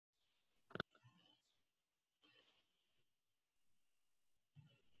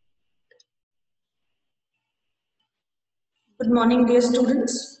Good morning, dear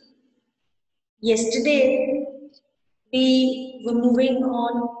students. Yesterday, we were moving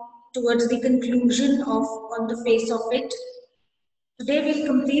on towards the conclusion of On the Face of It. Today, we'll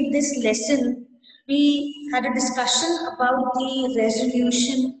complete this lesson. We had a discussion about the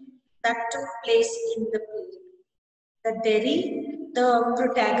resolution that took place in the play. The Derry, the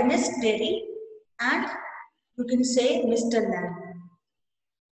protagonist Derry, and you can say Mr. Lamb,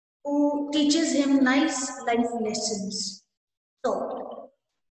 who teaches him nice life lessons. So,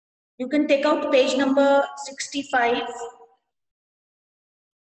 you can take out page number 65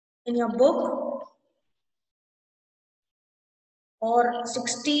 in your book or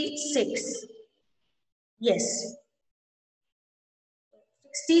 66. Yes.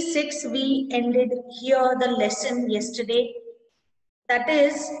 66, we ended here the lesson yesterday. That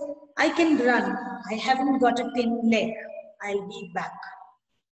is, I can run. I haven't got a thin leg. I'll be back.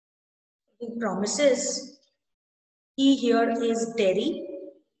 He promises. He here is Derry,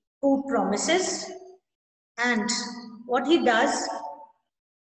 who promises. And what he does,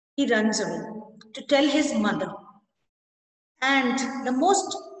 he runs away to tell his mother. And the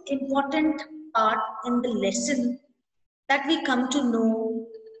most important part in the lesson that we come to know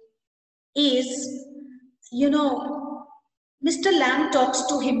is, Mr. Lamb talks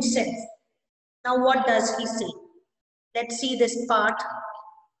to himself. Now, what does he say? Let's see this part.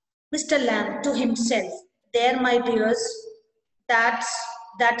 Mr. Lamb to himself. There, my dears, that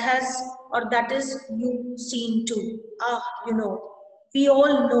is you seen too. We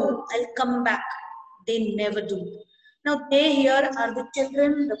all know I'll come back. They never do. Now they here are the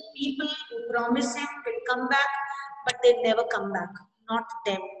children, the people who promise him will come back, but they never come back. Not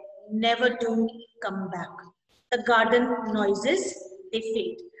them. Never do come back. The garden noises, they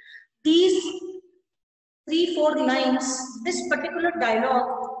fade. These 3-4 lines, this particular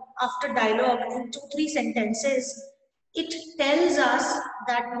dialogue, after dialogue in 2-3 sentences, it tells us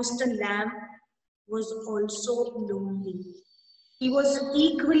that Mr. Lamb was also lonely. He was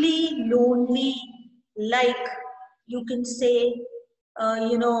equally lonely, like you can say,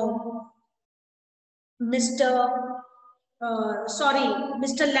 Mr.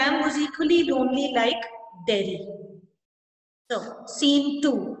 Lamb was equally lonely like Derry. So, scene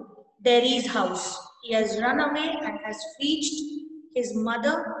 2, Derry's house. He has run away and has reached his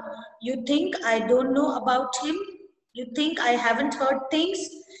mother. You think I don't know about him? You think I haven't heard things?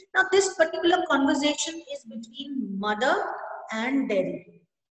 Now, this particular conversation is between mother and Derry.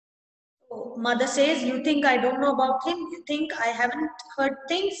 So, mother says, you think I don't know about him? You think I haven't heard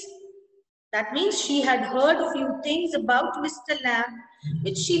things? That means she had heard a few things about Mr. Lamb,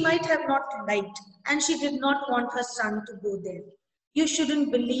 which she might have not liked, and she did not want her son to go there. You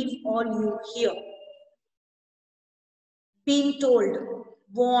shouldn't believe all you hear. Being told,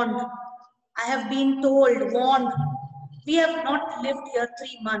 warned. I have been told, warned. We have not lived here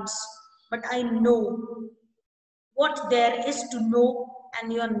 3 months, but I know what there is to know,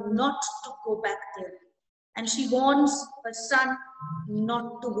 and you are not to go back there. And she warns her son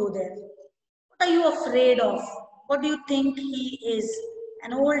not to go there. What are you afraid of? What do you think he is?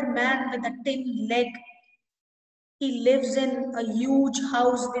 An old man with a thin leg. He lives in a huge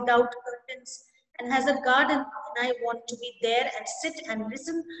house without curtains and has a garden, and I want to be there and sit and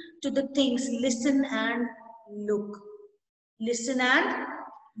listen to the things. Listen and look. Listen and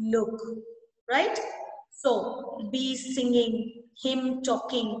look. Right? So, bees singing, him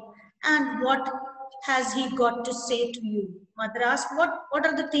talking, and what has he got to say to you? Mother asked, what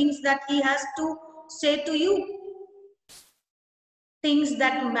are the things that he has to say to you? Things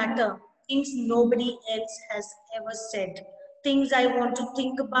that matter, things nobody else has ever said, things I want to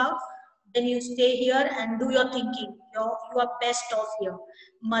think about. Then you stay here and do your thinking. You are best off here.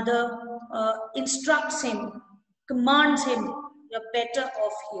 Mother instructs him, commands him, you're better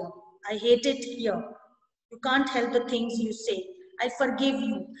off here. I hate it here. You can't help the things you say. I forgive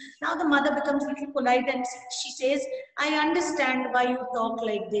you. Now the mother becomes a little polite and she says, I understand why you talk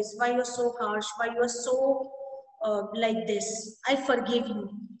like this, why you're so harsh, why you're so like this. I forgive you.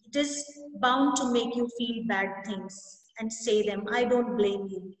 It is bound to make you feel bad things and say them. I don't blame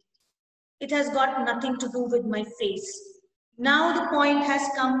you. It has got nothing to do with my face. Now the point has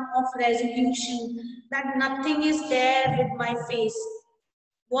come of resolution that nothing is there with my face.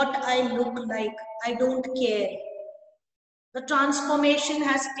 What I look like, I don't care. The transformation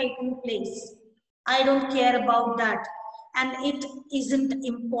has taken place. I don't care about that. And it isn't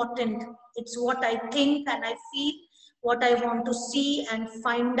important. It's what I think and I feel, what I want to see and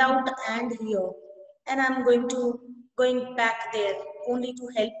find out and hear. And I'm going back there only to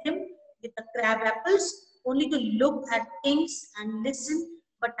help him with the crab apples, only to look at things and listen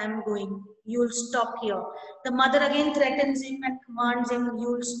but I'm going. You'll stop here. The mother again threatens him and commands him,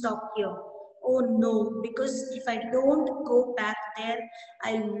 you'll stop here. Oh no, because if I don't go back there,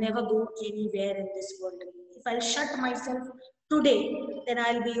 I'll never go anywhere in this world. If I'll shut myself today, then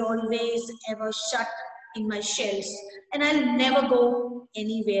I'll be always ever shut in my shells and I'll never go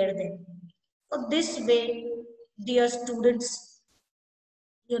anywhere then. So this way, dear students,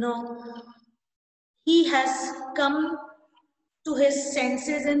 he has come to his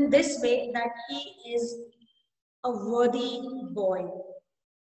senses in this way that he is a worthy boy.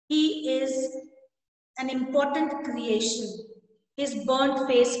 He is an important creation. His burnt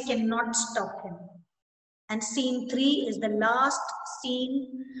face cannot stop him. And scene 3 is the last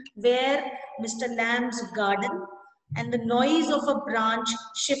scene where Mr. Lamb's garden and the noise of a branch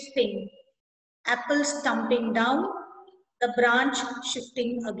shifting, apples thumping down, the branch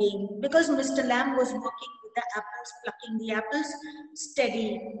shifting again. Because Mr. Lamb was working with the apples, plucking the apples,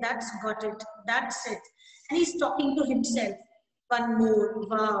 steady, that's got it, that's it. And he's talking to himself, one more,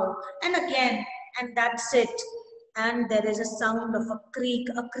 wow, and again, and that's it. And there is a sound of a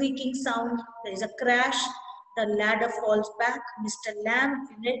creaking sound, there is a crash, the ladder falls back, Mr. Lamb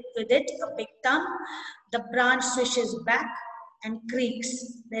with it, a big thump, the branch swishes back and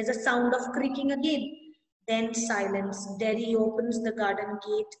creaks. There's a sound of creaking again. Then silence. Derry opens the garden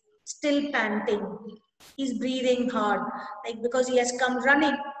gate, still panting. He's breathing hard, like because he has come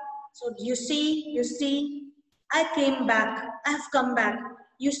running. So you see, I came back. I have come back.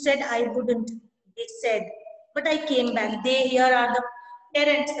 You said I wouldn't. They said, but I came back. They here are the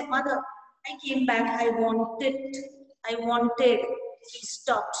parents, the mother. I came back. I wanted. I wanted. He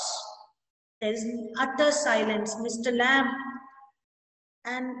stops. There is utter silence. Mr. Lamb.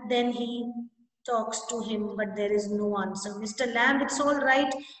 And then he talks to him, but there is no answer. Mr. Lamb, it's all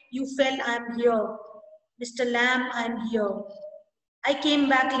right. You fell, I'm here. Mr. Lamb, I'm here. I came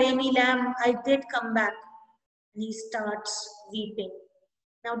back, Lammy Lamb. I did come back. And he starts weeping.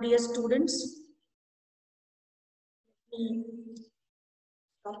 Now, dear students, let me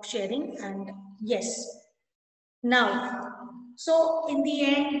stop sharing. And yes, now, so in the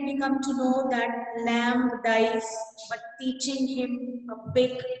end, we come to know that Lamb dies, but teaching him a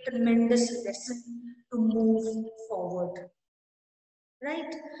big, tremendous lesson to move forward.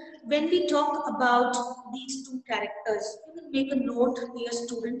 Right? When we talk about these two characters, you can make a note, dear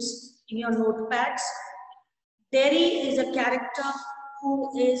students, in your notepads. Derry is a character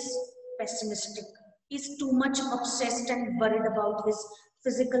who is pessimistic. He's too much obsessed and worried about his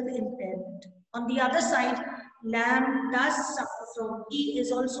physical impairment. On the other side, Lamb does suffer from, he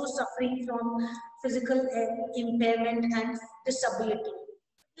is also suffering from physical impairment and disability.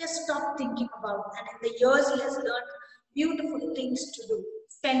 He has stopped thinking about, and in the years he has learned beautiful things to do.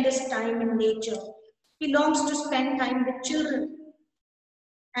 Spend his time in nature. He longs to spend time with children.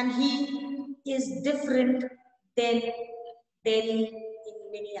 And he is different than Delhi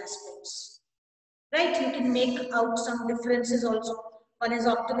in many aspects. Right? You can make out some differences also. One is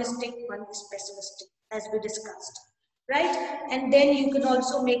optimistic, one is pessimistic, as we discussed. Right? And then you can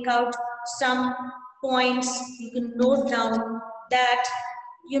also make out some points. You can note down that,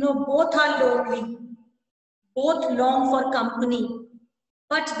 both are lonely, both long for company.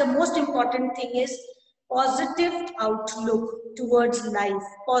 But the most important thing is positive outlook towards life,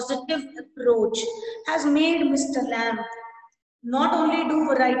 positive approach has made Mr. Lamb not only do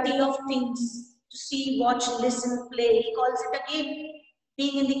variety of things to see, watch, listen, play, he calls it a game.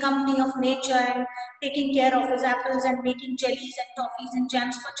 Being in the company of nature and taking care of his apples and making jellies and toffees and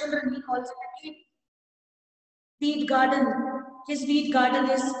jams for children, he calls it a game. Weed garden, his weed garden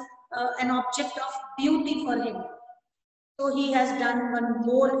is an object of beauty for him. So he has done one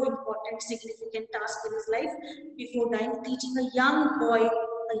more important, significant task in his life before dying, teaching a young boy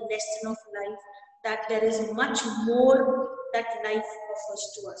a lesson of life, that there is much more that life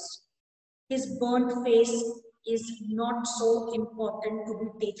offers to us. His burnt face is not so important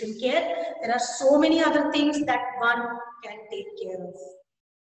to be taken care. There are so many other things that one can take care of,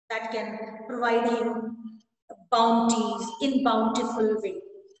 that can provide him bounties in bountiful way.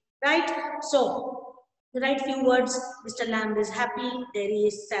 Right? So, to write few words, Mr. Lamb is happy, Derry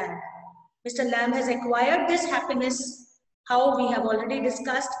is sad. Mr. Lamb has acquired this happiness, how we have already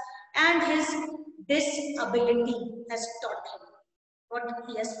discussed, and his disability has taught him what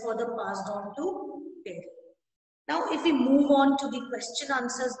he has further passed on to Derry. Now, if we move on to the question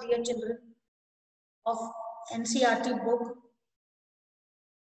answers, dear children, of NCERT book,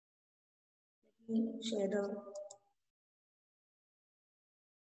 let me share the.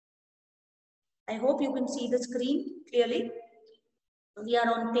 I hope you can see the screen clearly. We are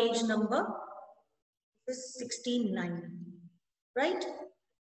on page number 16.9, right?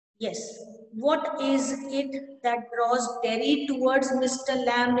 Yes. What is it that draws Derry towards Mr.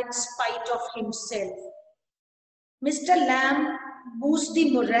 Lamb in spite of himself? Mr. Lamb boosts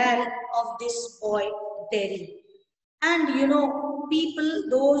the morale of this boy, Derry. And you know, people,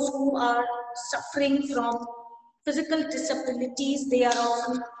 those who are suffering from physical disabilities, they are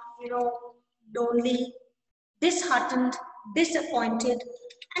often, you know, lonely, disheartened, disappointed,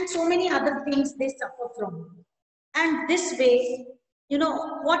 and so many other things they suffer from. And this way, you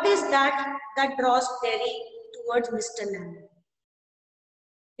know, what is that that draws Terry towards Mr. Lamb?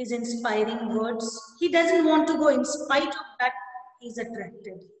 His inspiring words. He doesn't want to go in spite of that he's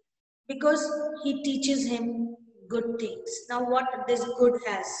attracted, because he teaches him good things. Now what this good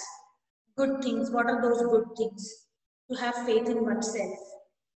has? Good things. What are those good things? To have faith in oneself.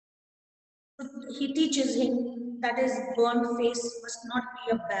 He teaches him that his burnt face must not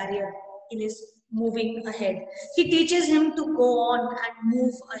be a barrier in his moving ahead. He teaches him to go on and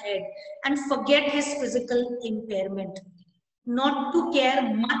move ahead and forget his physical impairment, not to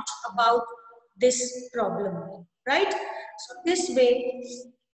care much about this problem, right? So this way,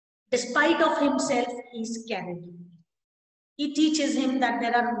 despite of himself, he is carried. He teaches him that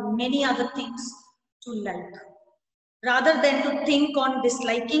there are many other things to like. Rather than to think on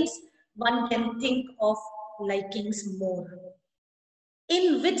dislikings, one can think of likings more.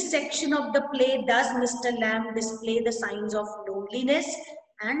 In which section of the play does Mr. Lamb display the signs of loneliness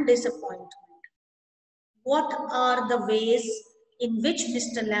and disappointment? What are the ways in which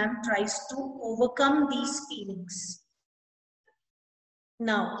Mr. Lamb tries to overcome these feelings?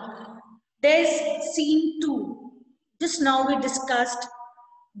 Now, there's scene 2. Just now we discussed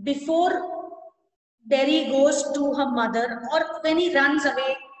before Derry goes to her mother, or when he runs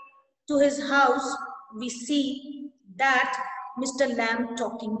away to his house, we see that Mr. Lamb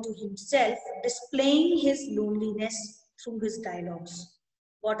talking to himself, displaying his loneliness through his dialogues.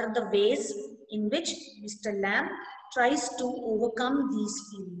 What are the ways in which Mr. Lamb tries to overcome these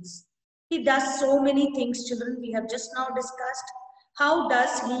feelings? He does so many things, children, we have just now discussed. How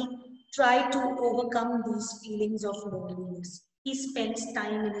does he try to overcome these feelings of loneliness? He spends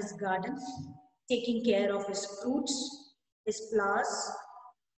time in his garden, taking care of his fruits, his flowers,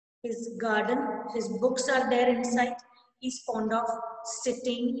 his garden, his books are there inside. He's fond of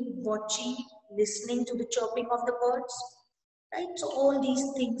sitting, watching, listening to the chirping of the birds, right? So all these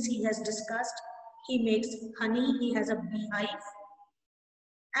things he has discussed. He makes honey, he has a beehive,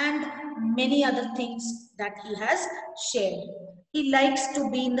 and many other things that he has shared. He likes to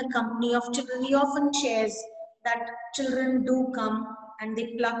be in the company of children. He often shares that children do come and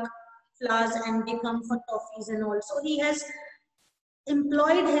they pluck flowers and they come for toffees and all. So he has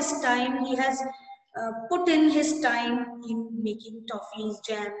employed his time, he has put in his time in making toffees,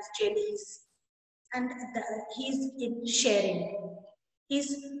 jams, jellies, and he's in sharing.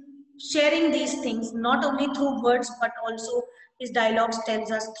 He's sharing these things not only through words but also his dialogues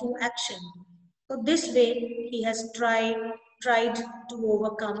tells us through action. So this way he has tried to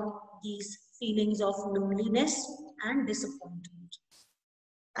overcome these feelings of loneliness and disappointment.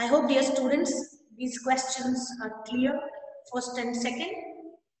 I hope, dear students, these questions are clear, first and second.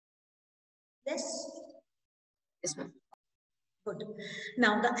 Yes? Yes, ma'am. Good.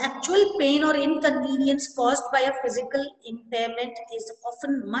 Now, the actual pain or inconvenience caused by a physical impairment is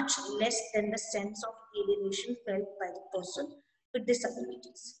often much less than the sense of alienation felt by the person with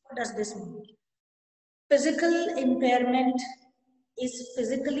disabilities. What does this mean? Physical impairment is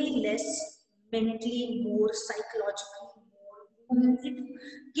physically less, mentally more, psychologically more.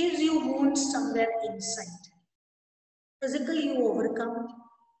 It gives you wounds somewhere inside. Physically you overcome,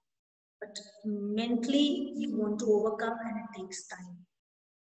 but mentally you want to overcome and it takes time.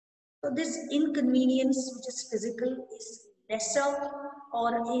 So this inconvenience which is physical is lesser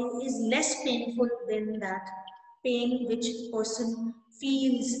or is less painful than that pain which person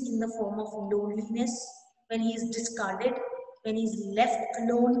feels in the form of loneliness when he is discarded, when he is left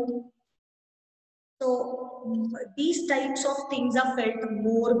alone. So these types of things are felt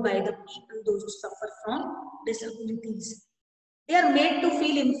more by the people those who suffer from disabilities. They are made to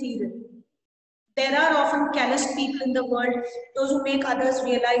feel inferior. There are often callous people in the world, those who make others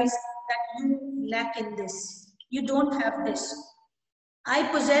realize that you lack in this. You don't have this. I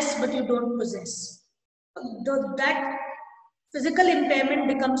possess, but you don't possess. That physical impairment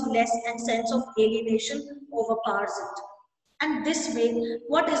becomes less and sense of alienation overpowers it. And this way,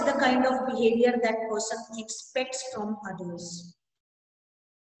 what is the kind of behavior that person expects from others?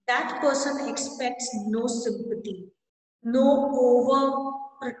 That person expects no sympathy, no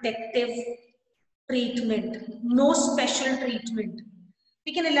overprotective treatment, no special treatment.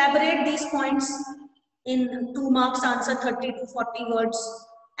 We can elaborate these points in 2 marks answer, 30 to 40 words,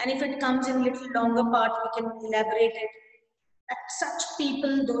 And if it comes in little longer part, we can elaborate it. That such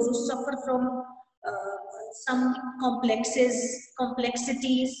people, those who suffer from some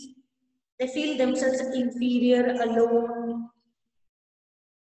complexities, they feel themselves inferior, alone.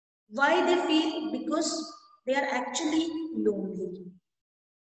 Why they feel? Because they are actually lonely.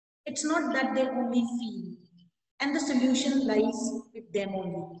 It's not that they only feel. And the solution lies with them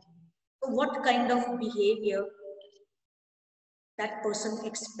only. So what kind of behavior that person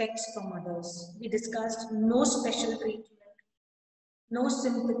expects from others? We discussed no special treatment, no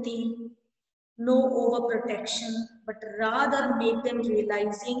sympathy, no overprotection, but rather make them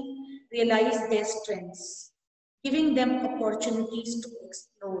realize their strengths, giving them opportunities to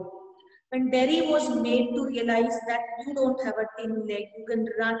explore. When Derry was made to realize that you don't have a thin leg, you can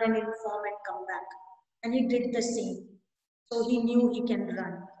run and inform and come back. And he did the same. So he knew he can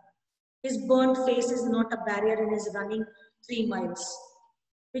run. His burnt face is not a barrier in his running 3 miles,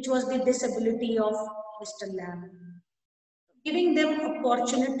 which was the disability of Mr. Lamb. Giving them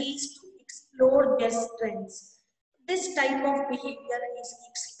opportunities to explore their strengths. This type of behavior is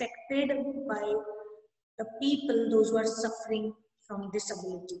expected by the people, those who are suffering from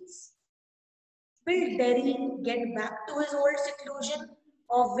disabilities. Will Derry get back to his old seclusion,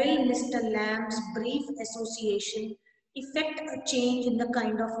 or will Mr. Lamb's brief association effect a change in the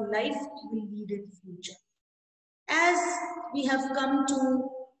kind of life he will lead in future? As we have come to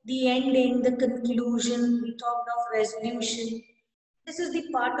the ending, the conclusion, we talked of resolution. This is the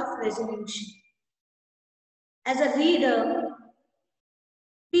part of resolution. As a reader,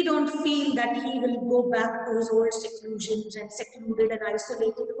 we don't feel that he will go back to his old seclusions and secluded and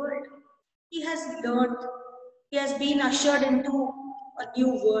isolated world. He has learned, he has been ushered into a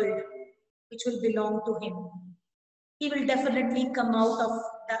new world which will belong to him. He will definitely come out of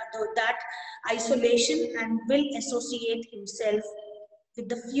that isolation and will associate himself with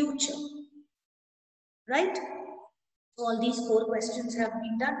the future. Right? So all these 4 questions have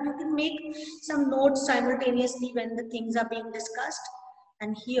been done. You can make some notes simultaneously when the things are being discussed.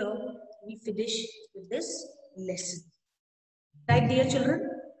 And here we finish with this lesson. Right, dear children?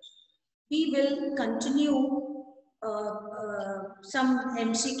 We will continue some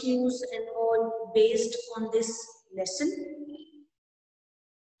MCQs and all based on this lesson.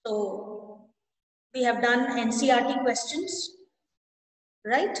 So we have done NCERT questions,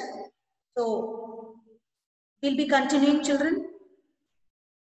 right? So we'll be continuing, children.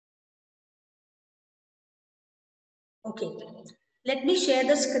 Okay, let me share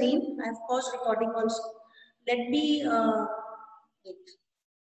the screen. I've paused recording also. Let me wait.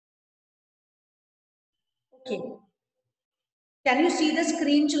 Okay. Can you see the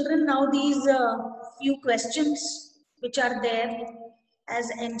screen, children? Now these few questions which are there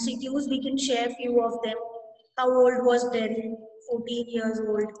as MCQs, we can share few of them. How old was Derry? 14 years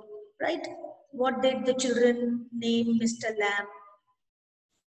old, right? What did the children name Mr. Lamb?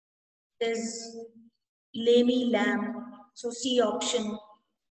 There's Lammy Lamb. So C option.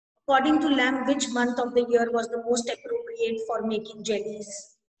 According to Lamb, which month of the year was the most appropriate for making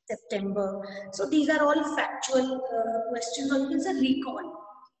jellies? September. So these are all factual questions, or you can say recall.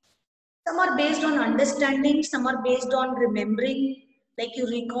 Some are based on understanding, some are based on remembering, like you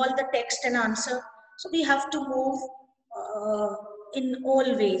recall the text and answer. So we have to move in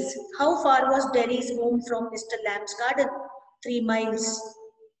all ways. How far was Derry's home from Mr. Lamb's garden? 3 miles,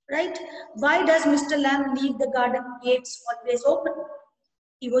 right? Why does Mr. Lamb leave the garden gates always open?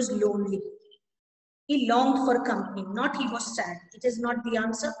 He was lonely. He longed for company, not he was sad. It is not the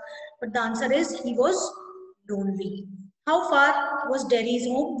answer, but the answer is he was lonely. How far was Derry's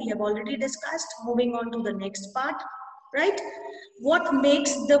home? We have already discussed. Moving on to the next part, right? What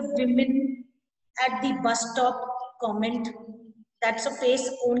makes the women at the bus stop comment? That's a face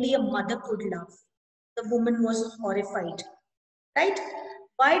only a mother could love. The woman was horrified, right?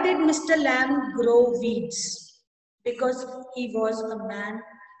 Why did Mr. Lamb grow weeds? Because he was a man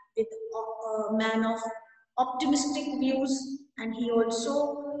with a man of optimistic views, and he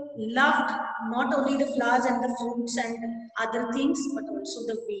also loved not only the flowers and the fruits and other things, but also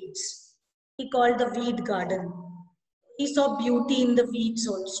the weeds. He called the weed garden. He saw beauty in the weeds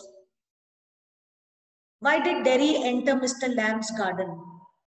also. Why did Derry enter Mr. Lamb's garden?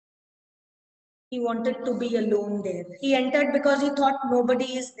 He wanted to be alone there. He entered because he thought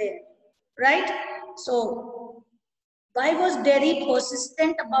nobody is there, right? So, why was Derry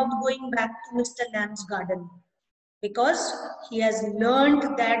persistent about going back to Mr. Lamb's garden? Because he has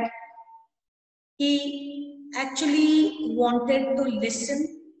learned that he actually wanted to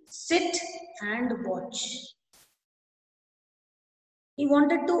listen, sit and watch. He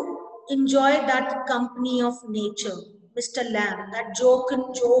wanted to enjoy that company of nature. Mr. Lamb, that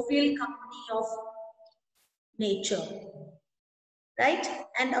jovial company of nature, right?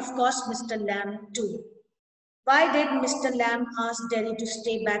 And of course, Mr. Lamb too. Why did Mr. Lamb ask Derry to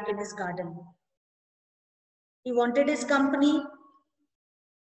stay back in his garden? He wanted his company.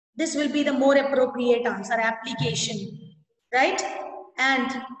 This will be the more appropriate answer, application, right?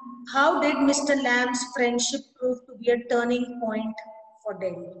 And how did Mr. Lamb's friendship prove to be a turning point for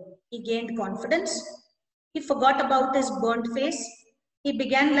Derry? He gained confidence. He forgot about his burnt face. He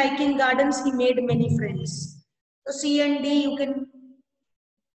began liking gardens. He made many friends. So C and D you can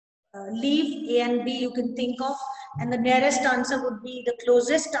leave, A and B you can think of, and the nearest answer would be, the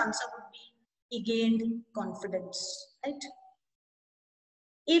closest answer would be, he gained confidence, right?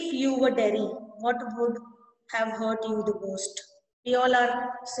 If you were Derry, what would have hurt you the most? We all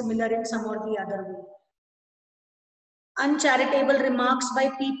are similar in some or the other way. Uncharitable remarks by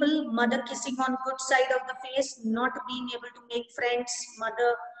people, mother kissing on good side of the face, not being able to make friends,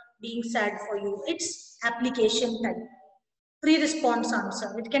 mother being sad for you. It's application type. Pre-response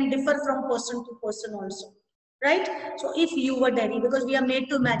answer. It can differ from person to person also. Right? So if you were Derry, because we are made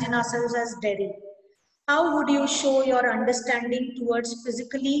to imagine ourselves as Derry, how would you show your understanding towards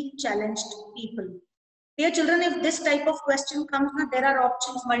physically challenged people? Dear children, if this type of question comes, there are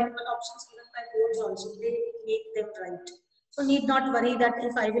options, multiple options given by boards also. They make them right. So need not worry that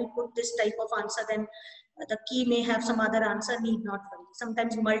if I will put this type of answer, then the key may have some other answer, need not worry.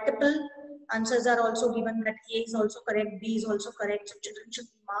 Sometimes multiple answers are also given, that A is also correct, B is also correct. So children should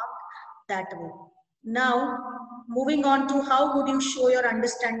mark that way. Now, moving on to how would you show your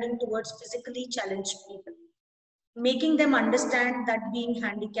understanding towards physically challenged people? Making them understand that being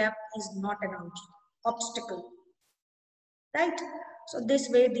handicapped is not an obstacle, right? So this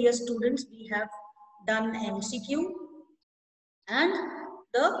way, dear students, we have done MCQ and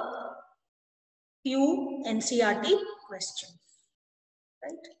the few NCERT questions,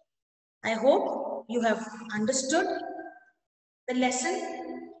 right? I hope you have understood the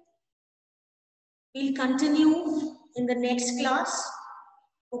lesson. We'll continue in the next class.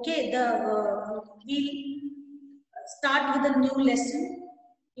 Okay, we'll start with a new lesson,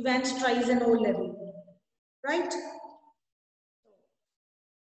 events, tries, and O level, right?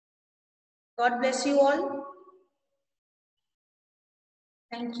 God bless you all.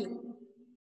 Thank you.